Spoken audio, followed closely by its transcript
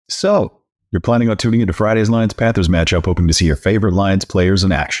So, you're planning on tuning into Friday's Lions-Panthers matchup, hoping to see your favorite Lions players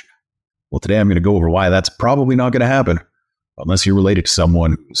in action. Well, today I'm going to go over why that's probably not going to happen, unless you're related to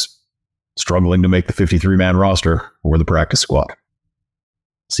someone who's struggling to make the 53-man roster or the practice squad.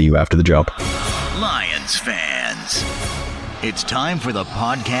 See you after the jump. Lions fans, it's time for the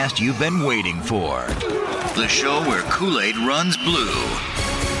podcast you've been waiting for. The show where Kool-Aid runs blue,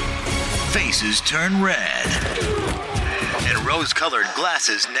 faces turn red, and rose-colored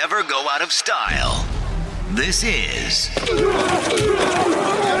glasses never go out of style. This is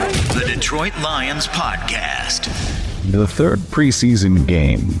the Detroit Lions Podcast. The third preseason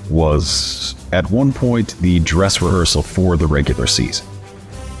game was, at one point, the dress rehearsal for the regular season.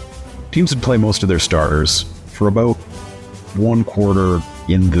 Teams would play most of their starters for about one quarter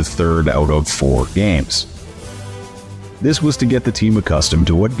in the third out of 4 games. This was to get the team accustomed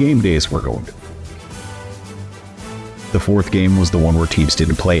to what game days were going to be. The fourth game was the one where teams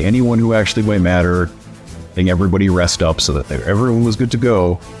didn't play anyone who actually might matter, letting everybody rest up so that everyone was good to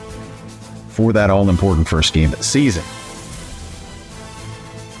go for that all-important first game of the season.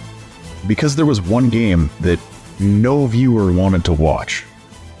 Because there was one game that no viewer wanted to watch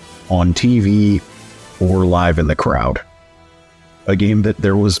on TV or live in the crowd, a game that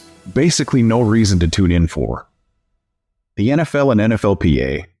there was basically no reason to tune in for, the NFL and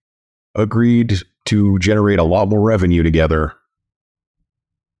NFLPA agreed to generate a lot more revenue together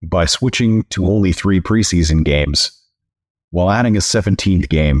by switching to only 3 preseason games while adding a 17th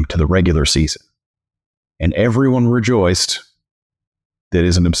game to the regular season. And everyone rejoiced that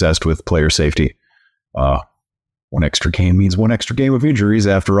isn't obsessed with player safety. One extra game means one extra game of injuries,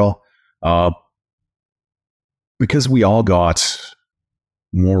 after all. Because we all got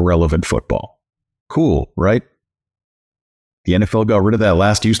more relevant football. Cool, right? The NFL got rid of that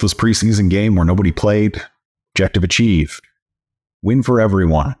last useless preseason game where nobody played. Objective achieved. Win for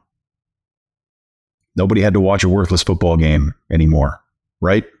everyone. Nobody had to watch a worthless football game anymore,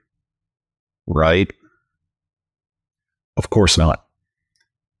 right? Right? Of course not.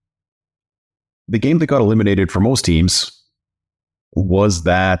 The game that got eliminated for most teams was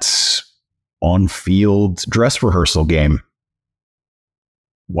that on-field dress rehearsal game.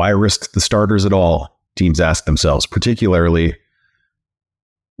 Why risk the starters at all? Teams ask themselves, particularly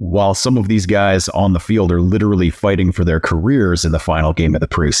while some of these guys on the field are literally fighting for their careers in the final game of the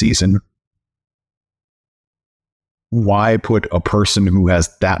preseason. Why put a person who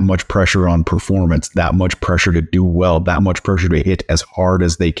has that much pressure on performance, that much pressure to do well, that much pressure to hit as hard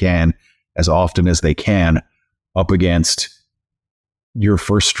as they can, as often as they can, up against your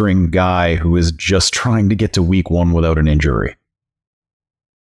first string guy who is just trying to get to week 1 without an injury?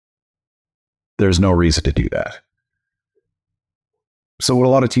 There's no reason to do that. So what a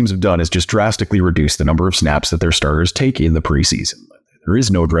lot of teams have done is just drastically reduce the number of snaps that their starters take in the preseason. There is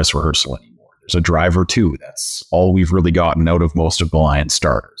no dress rehearsal anymore. There's a drive or 2. That's all we've really gotten out of most of the Lions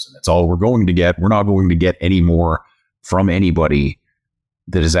starters. And that's all we're going to get. We're not going to get any more from anybody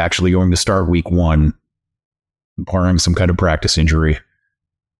that is actually going to start week 1, barring some kind of practice injury.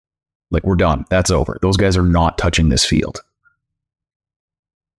 Like, we're done. That's over. Those guys are not touching this field.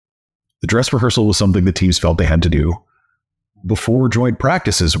 The dress rehearsal was something the teams felt they had to do before joint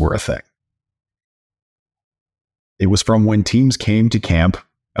practices were a thing. It was from when teams came to camp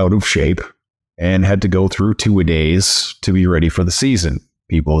out of shape and had to go through 2-a-days to be ready for the season.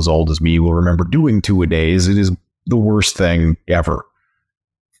 People as old as me will remember doing 2-a-days. It is the worst thing ever.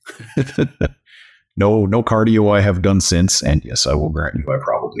 No cardio I have done since, and yes, I will grant you I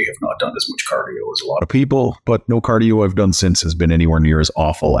probably have not done as much cardio as a lot of people, but no cardio I've done since has been anywhere near as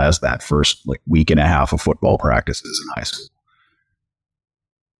awful as that first week and a half of football practices in high school.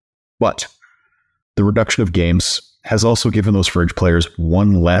 But the reduction of games has also given those fringe players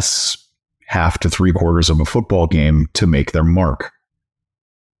one less half to 3/4 of a football game to make their mark.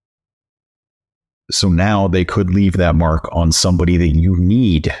 So now they could leave that mark on somebody that you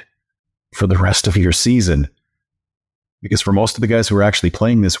need for the rest of your season. Because for most of the guys who are actually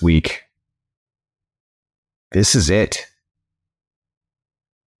playing this week, this is it.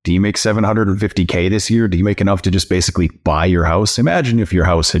 Do you make $750K this year? Do you make enough to just basically buy your house? Imagine if your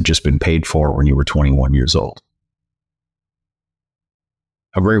house had just been paid for when you were 21 years old.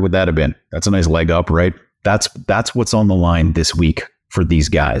 How great would that have been? That's a nice leg up, right? That's what's on the line this week for these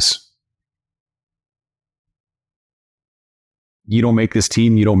guys. You don't make this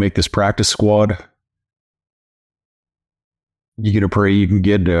team, you don't make this practice squad. You're going to pray you can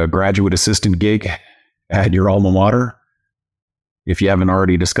get a graduate assistant gig at your alma mater. If you haven't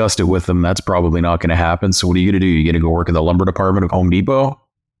already discussed it with them, that's probably not going to happen. So what are you going to do? You're going to go work in the lumber department of Home Depot?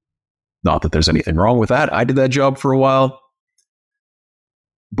 Not that there's anything wrong with that. I did that job for a while.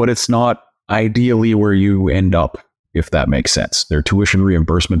 but it's not ideally where you end up, if that makes sense. Their tuition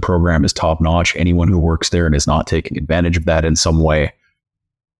reimbursement program is top notch. Anyone who works there and is not taking advantage of that in some way,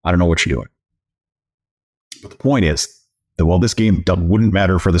 I don't know what you're doing. But the point is that while this game wouldn't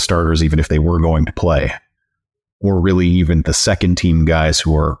matter for the starters, even if they were going to play, or really even the second team guys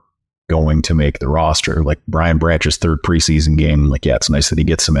who are going to make the roster, like Brian Branch's third preseason game, like, yeah, it's nice that he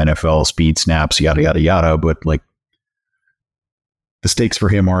gets some NFL speed snaps, yada, yada, yada, but like the stakes for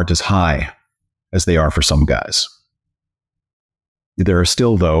him aren't as high as they are for some guys. There are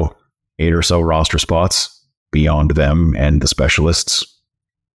still, though, 8 or so roster spots beyond them and the specialists.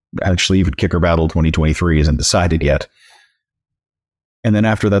 Actually, even Kicker Battle 2023 isn't decided yet. And then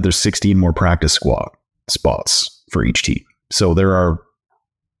after that, there's 16 more practice squad spots for each team. So there are,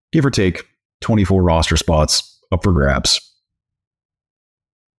 give or take, 24 roster spots up for grabs,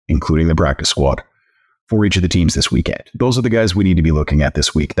 including the practice squad, for each of the teams this weekend. Those are the guys we need to be looking at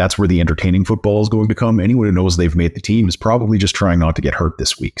this week. That's where the entertaining football is going to come. Anyone who knows they've made the team is probably just trying not to get hurt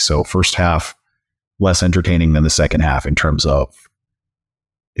this week. So first half, less entertaining than the second half in terms of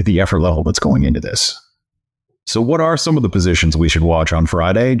the effort level that's going into this. So what are some of the positions we should watch on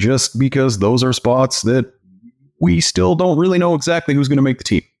Friday? Just because those are spots that we still don't really know exactly who's going to make the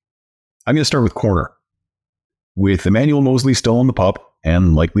team. I'm going to start with corner. With Emmanuel Mosley still on the PUP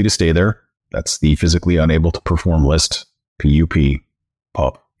and likely to stay there. That's the physically unable to perform list, PUP,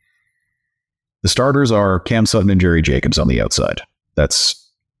 PUP. The starters are Cam Sutton and Jerry Jacobs on the outside.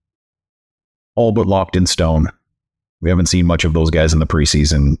 That's all but locked in stone. We haven't seen much of those guys in the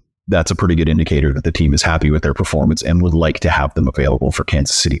preseason. That's a pretty good indicator that the team is happy with their performance and would like to have them available for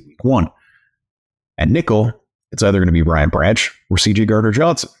Kansas City week 1. At nickel, it's either going to be Ryan Branch or CJ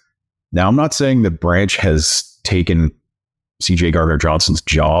Gardner-Johnson. Now, I'm not saying that Branch has taken CJ Gardner-Johnson's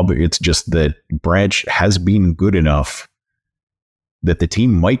job. It's just that Branch has been good enough that the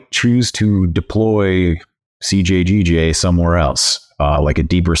team might choose to deploy CJ somewhere else, like a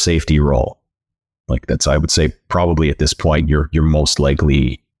deeper safety role. Like that's, I would say, probably at this point, your most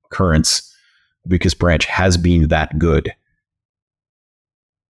likely occurrence, because Branch has been that good.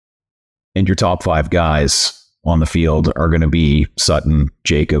 And your top 5 guys on the field are going to be Sutton,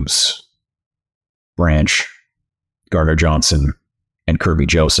 Jacobs, Branch, Gardner-Johnson, and Kirby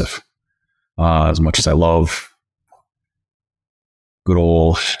Joseph. As much as I love good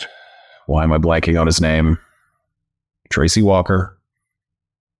old, why am I blanking on his name? Tracy Walker,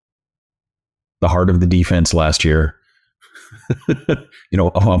 the heart of the defense last year.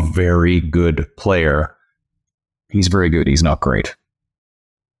 A very good player. He's very good. He's not great.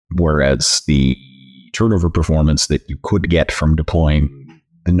 Whereas the turnover performance that you could get from deploying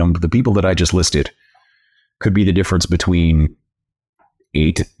the people that I just listed could be the difference between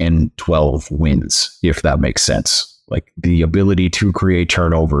 8 and 12 wins, if that makes sense. Like the ability to create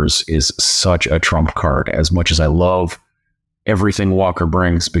turnovers is such a trump card, as much as I love everything Walker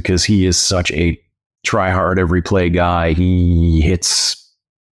brings, because he is such a try hard every play guy. He hits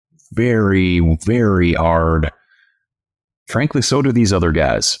very, very hard. Frankly, so do these other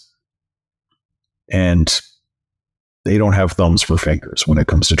guys. And they don't have thumbs for fingers when it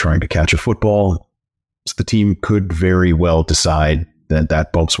comes to trying to catch a football. So the team could very well decide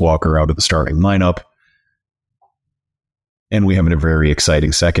that bumps Walker out of the starting lineup. And we have a very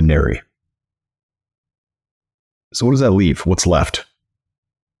exciting secondary. So what does that leave? What's left?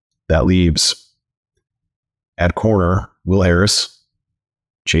 That leaves at corner, Will Harris,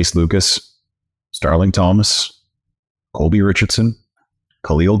 Chase Lucas, Starling Thomas, Colby Richardson,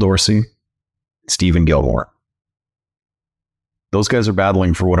 Khalil Dorsey, Stephen Gilmore. Those guys are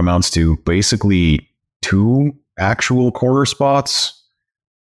battling for what amounts to basically 2 actual corner spots.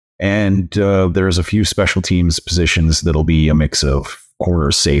 And there's a few special teams positions that'll be a mix of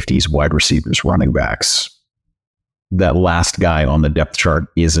corners, safeties, wide receivers, running backs. That last guy on the depth chart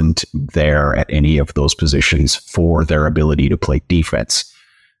isn't there at any of those positions for their ability to play defense.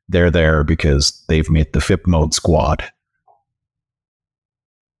 They're there because they've made the FIP mode squad.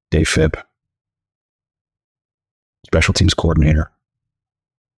 Dave Phipp, special teams coordinator.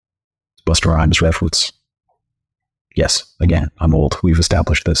 Buster Rhymes reference. Yes, again, I'm old. We've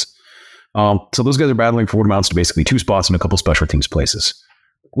established this. So those guys are battling for what amounts to basically 2 spots in a couple special teams places.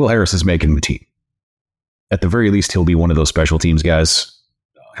 Will Harris is making the team. At the very least, he'll be one of those special teams guys.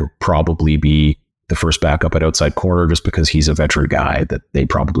 He'll probably be the first backup at outside corner just because he's a veteran guy that they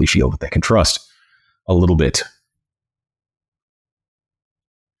probably feel that they can trust a little bit.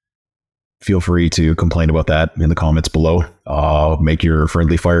 Feel free to complain about that in the comments below. Make your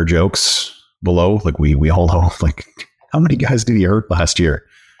friendly fire jokes below. Like we all know, like, how many guys did he hurt last year?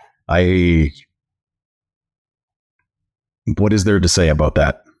 What is there to say about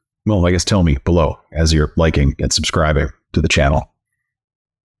that? Well, I guess tell me below as you're liking and subscribing to the channel.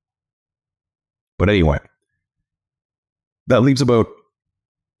 But anyway, that leaves about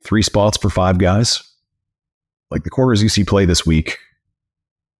 3 spots for 5 guys. Like the corners you see play this week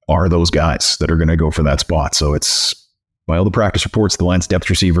are those guys that are going to go for that spot. So it's, by all the practice reports, the Lions depth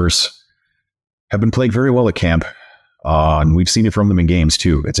receivers have been playing very well at camp. And we've seen it from them in games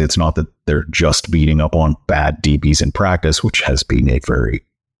too. It's not that they're just beating up on bad DBs in practice, which has been a very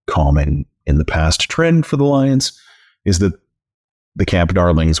common in the past trend for the Lions, is that the camp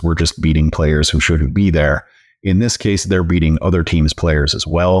darlings were just beating players who shouldn't be there. In this case, they're beating other teams' players as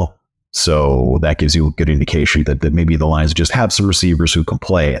well. So that gives you a good indication that maybe the Lions just have some receivers who can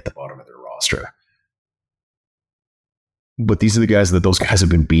play at the bottom of their roster. But these are the guys that those guys have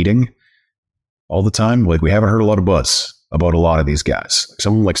been beating all the time. Like, we haven't heard a lot of buzz about a lot of these guys. Like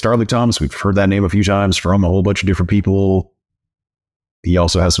someone like Starling Thomas, we've heard that name a few times from a whole bunch of different people. He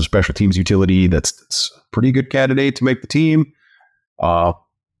also has some special teams utility. That's a pretty good candidate to make the team. But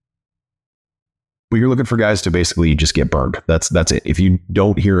you're looking for guys to basically just get burned. That's it. If you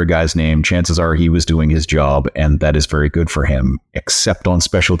don't hear a guy's name, chances are he was doing his job, and that is very good for him, except on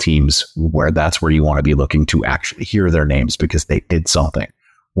special teams, where that's where you want to be looking to actually hear their names because they did something,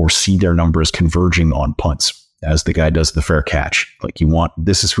 or see their numbers converging on punts as the guy does the fair catch. Like,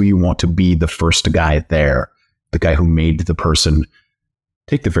 this is who you want to be the first guy there, the guy who made the person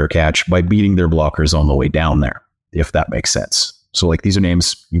take the fair catch by beating their blockers on the way down there, if that makes sense. So like, these are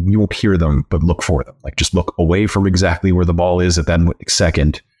names, you won't hear them, but look for them. Like, just look away from exactly where the ball is at that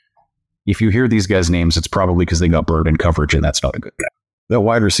second. If you hear these guys' names, it's probably because they got burned in coverage, and that's not a good thing. That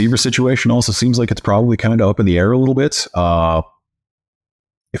wide receiver situation also seems like it's probably kind of up in the air a little bit.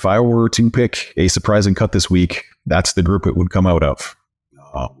 If I were to pick a surprising cut this week, that's the group it would come out of.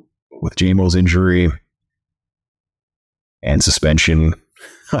 With JMO's injury and suspension,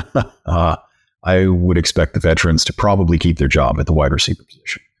 I would expect the veterans to probably keep their job at the wide receiver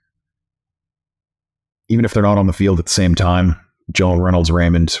position. Even if they're not on the field at the same time, Joe Reynolds,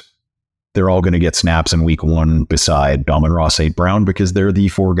 Raymond, they're all going to get snaps in week 1 beside Amon-Ra St. Brown, because they're the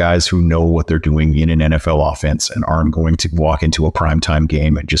 4 guys who know what they're doing in an NFL offense and aren't going to walk into a primetime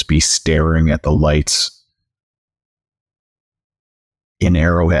game and just be staring at the lights in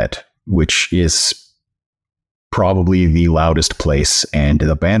Arrowhead, which is probably the loudest place, and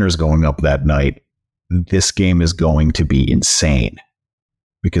the banners going up that night. This game is going to be insane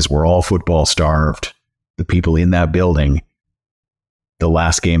because we're all football starved. The people in that building, the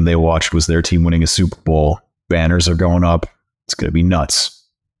last game they watched was their team winning a Super Bowl. Banners are going up. It's going to be nuts.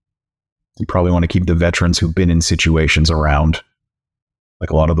 You probably want to keep the veterans who've been in situations around.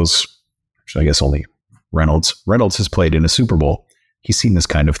 Like a lot of those, I guess only Reynolds. Reynolds has played in a Super Bowl. He's seen this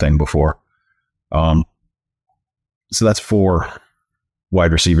kind of thing before. So that's 4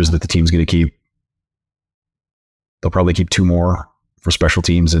 wide receivers that the team's going to keep. They'll probably keep 2 more for special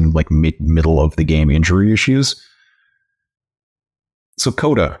teams and like middle of the game injury issues. So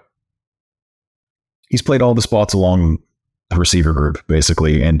Coda, he's played all the spots along the receiver group,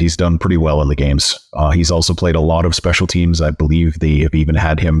 basically, and he's done pretty well in the games. He's also played a lot of special teams. I believe they have even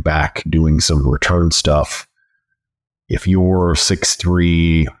had him back doing some return stuff. If you're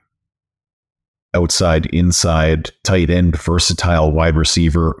 6'3", outside, inside, tight end, versatile wide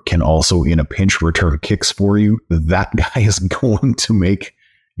receiver, can also in a pinch return kicks for you, that guy is going to make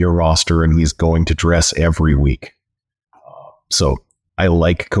your roster, and he's going to dress every week. So I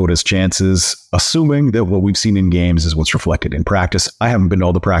like Coda's chances, assuming that what we've seen in games is what's reflected in practice. I haven't been to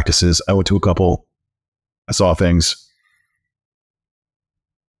all the practices. I went to a couple. I saw things.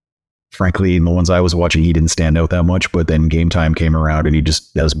 Frankly, in the ones I was watching, he didn't stand out that much, but then game time came around and he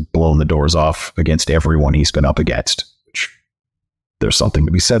just has blown the doors off against everyone he's been up against, which there's something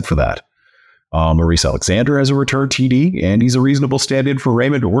to be said for that. Maurice Alexander has a return TD, and he's a reasonable stand-in for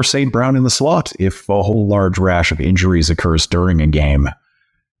Raymond or St. Brown in the slot if a whole large rash of injuries occurs during a game.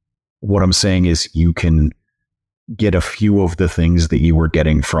 What I'm saying is you can get a few of the things that you were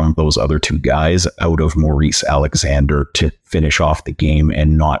getting from those other 2 guys out of Maurice Alexander to finish off the game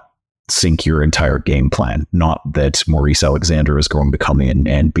and not sink your entire game plan. Not that Maurice Alexander is going to come in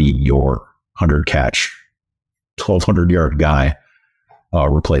and be your 100-catch, 1,200-yard guy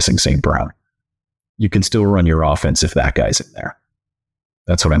replacing St. Brown. You can still run your offense if that guy's in there.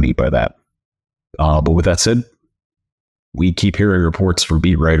 That's what I mean by that. But with that said, we keep hearing reports from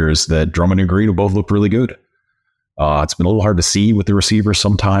beat writers that Drummond and Green both look really good. It's been a little hard to see with the receivers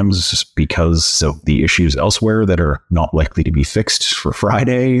sometimes because of the issues elsewhere that are not likely to be fixed for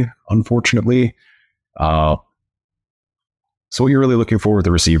Friday, unfortunately. So what you're really looking for with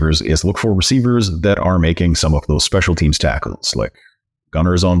the receivers is look for receivers that are making some of those special teams tackles, like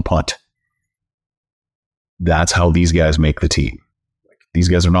gunners on punt. That's how these guys make the team. These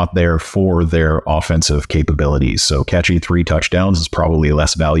guys are not there for their offensive capabilities. So catching 3 touchdowns is probably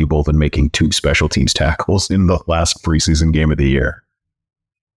less valuable than making 2 special teams tackles in the last preseason game of the year.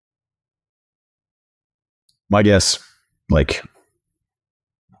 My guess, like,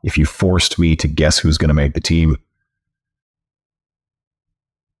 if you forced me to guess who's going to make the team,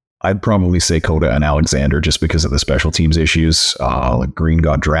 I'd probably say Coda and Alexander just because of the special teams issues. Like Green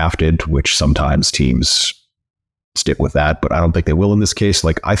got drafted, which sometimes teams stick with that, but I don't think they will in this case.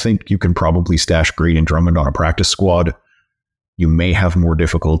 Like, I think you can probably stash Green and Drummond on a practice squad. You may have more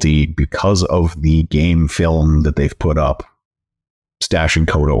difficulty because of the game film that they've put up stashing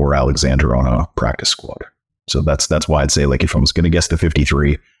Coda or Alexander on a practice squad. So that's why I'd say, like, if I was going to guess the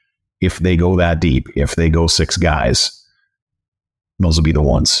 53, if they go that deep, if they go 6 guys, those will be the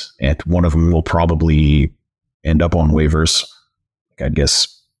ones. And one of them will probably end up on waivers. I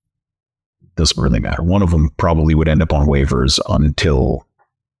guess it doesn't really matter. One of them probably would end up on waivers until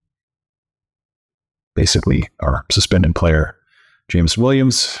basically our suspended player, James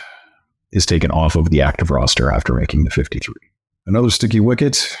Williams, is taken off of the active roster after making the 53. Another sticky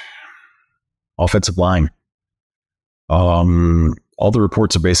wicket, offensive line. All the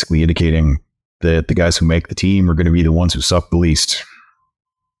reports are basically indicating that the guys who make the team are going to be the ones who suck the least.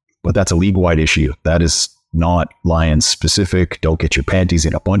 But that's a league-wide issue. That is not Lions specific. Don't get your panties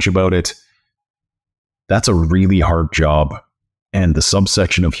in a bunch about it. That's a really hard job. And the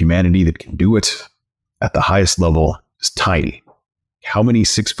subsection of humanity that can do it at the highest level is tiny. How many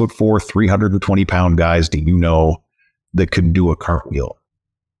 6'4", 320-pound guys do you know that could do a cartwheel?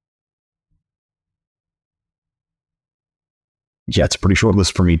 Yeah, it's a pretty short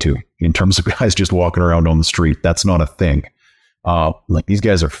list for me too. In terms of guys just walking around on the street, that's not a thing. Like, these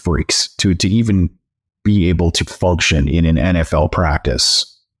guys are freaks. To even be able to function in an NFL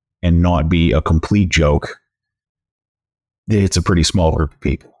practice and not be a complete joke, it's a pretty small group of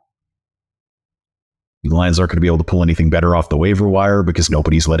people. The Lions aren't going to be able to pull anything better off the waiver wire because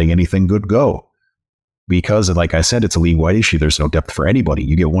nobody's letting anything good go. Because, like I said, it's a league-wide issue. There's no depth for anybody.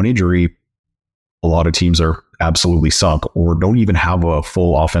 You get one injury, a lot of teams are absolutely sunk or don't even have a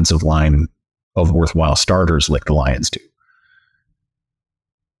full offensive line of worthwhile starters like the Lions do.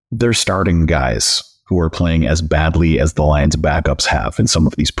 They're starting guys who are playing as badly as the Lions backups have in some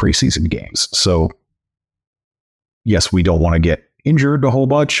of these preseason games. So, yes, we don't want to get injured a whole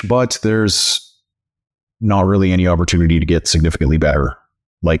bunch, but there's not really any opportunity to get significantly better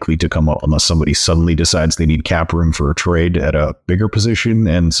likely to come up unless somebody suddenly decides they need cap room for a trade at a bigger position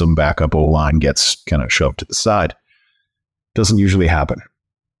and some backup O-line gets kind of shoved to the side. Doesn't usually happen.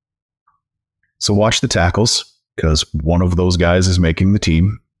 So watch the tackles, because one of those guys is making the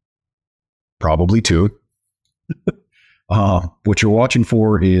team. Probably 2. What you're watching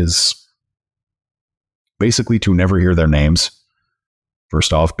for is basically to never hear their names.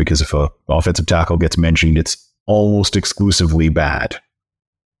 First off, because if an offensive tackle gets mentioned, it's almost exclusively bad.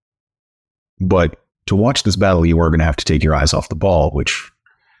 But to watch this battle, you are going to have to take your eyes off the ball, which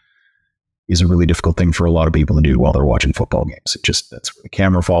is a really difficult thing for a lot of people to do while they're watching football games. That's where the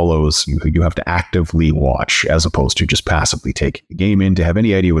camera follows. You have to actively watch as opposed to just passively take the game in to have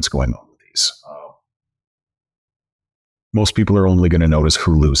any idea what's going on with these. Most people are only going to notice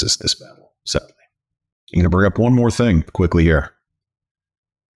who loses this battle, sadly. I'm going to bring up one more thing quickly here.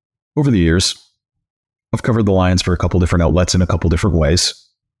 Over the years, I've covered the Lions for a couple different outlets in a couple different ways.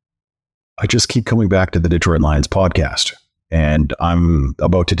 I just keep coming back to the Detroit Lions podcast, and I'm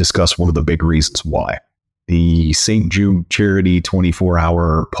about to discuss one of the big reasons why. The St. Jude Charity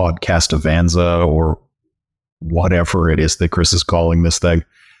 24-hour podcastavanza, or whatever it is that Chris is calling this thing,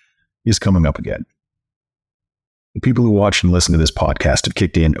 is coming up again. The people who watch and listen to this podcast have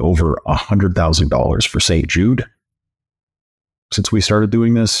kicked in over $100,000 for St. Jude since we started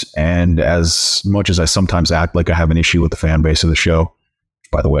doing this, and as much as I sometimes act like I have an issue with the fan base of the show,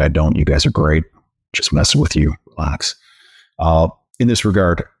 by the way, I don't. You guys are great. Just messing with you. Relax. In this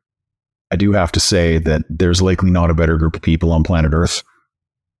regard, I do have to say that there's likely not a better group of people on planet Earth.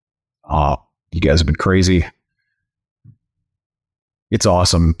 You guys have been crazy. It's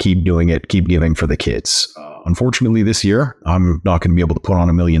awesome. Keep doing it. Keep giving for the kids. Unfortunately, this year, I'm not going to be able to put on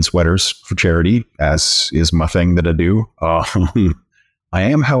 1 million sweaters for charity, as is my thing that I do. I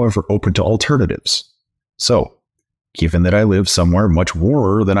am, however, open to alternatives. So, given that I live somewhere much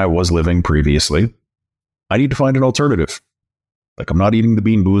warmer than I was living previously, I need to find an alternative. Like, I'm not eating the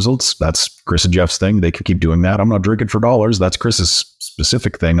Bean Boozleds. That's Chris and Jeff's thing. They can keep doing that. I'm not drinking for dollars. That's Chris's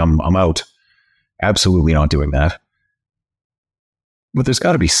specific thing. I'm out. Absolutely not doing that. But there's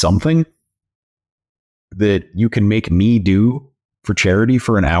got to be something that you can make me do for charity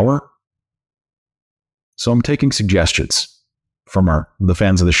for an hour. So I'm taking suggestions from the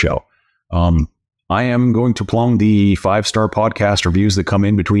fans of the show. I am going to plumb the 5-star podcast reviews that come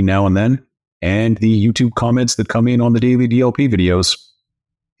in between now and then, and the YouTube comments that come in on the daily DLP videos,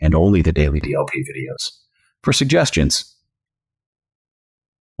 and only the daily DLP videos, for suggestions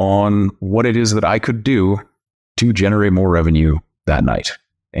on what it is that I could do to generate more revenue that night.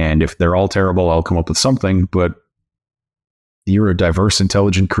 And if they're all terrible, I'll come up with something, but you're a diverse,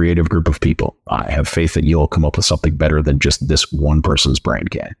 intelligent, creative group of people. I have faith that you'll come up with something better than just this one person's brain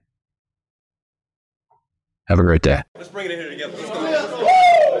can. Have a great day. Let's bring it in here together. Let's go.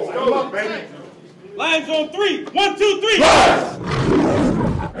 Let's go up, baby. Lions on 3. 1, 2, 3.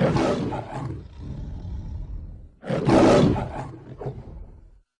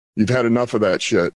 You've had enough of that shit.